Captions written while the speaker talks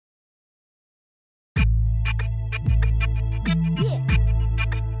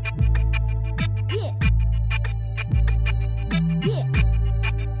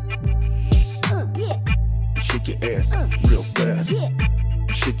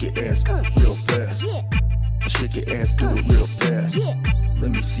shake your ass real fast. Shake your ass, do it real fast.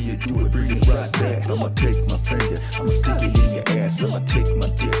 Let me see you do it, bring it right back. I'ma take my finger, I'ma stick it in your ass. I'ma take my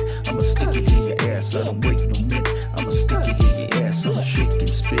dick, I'ma stick it in your ass. I don't wait no minute, I'ma stick it in your ass. I'ma shake and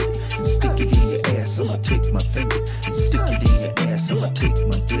spit it, and stick it in your ass. I'ma take my finger, and stick it in your ass. I'ma take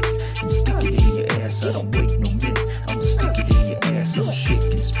my dick, and stick it in your ass. I don't wait no minute, I'ma stick it in your ass. I'ma shake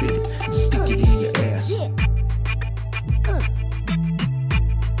and spit it, and stick it in your ass.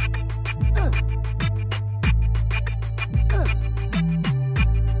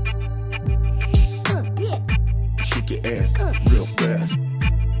 Shake your ass real fast.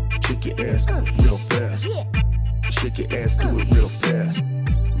 Shake your ass real fast. Shake your ass, do it real fast.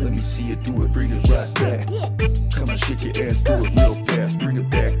 Let me see you do it, bring it right back. Come on, shake your ass, do it real fast. Bring it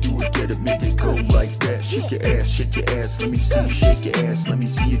back, do it, get it, make it go like that. Shake your ass, shake your ass. Let me see you shake your ass. Let me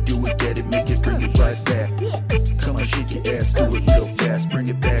see you do it, get it, make it, bring it right back. Come on, shake your ass, do it real fast. Bring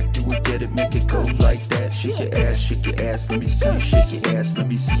it back, do it, get it, make it go like that. Shake your ass, shake your ass. Let me see you shake your ass. Let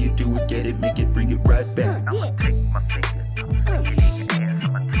me see you do it, get it, make it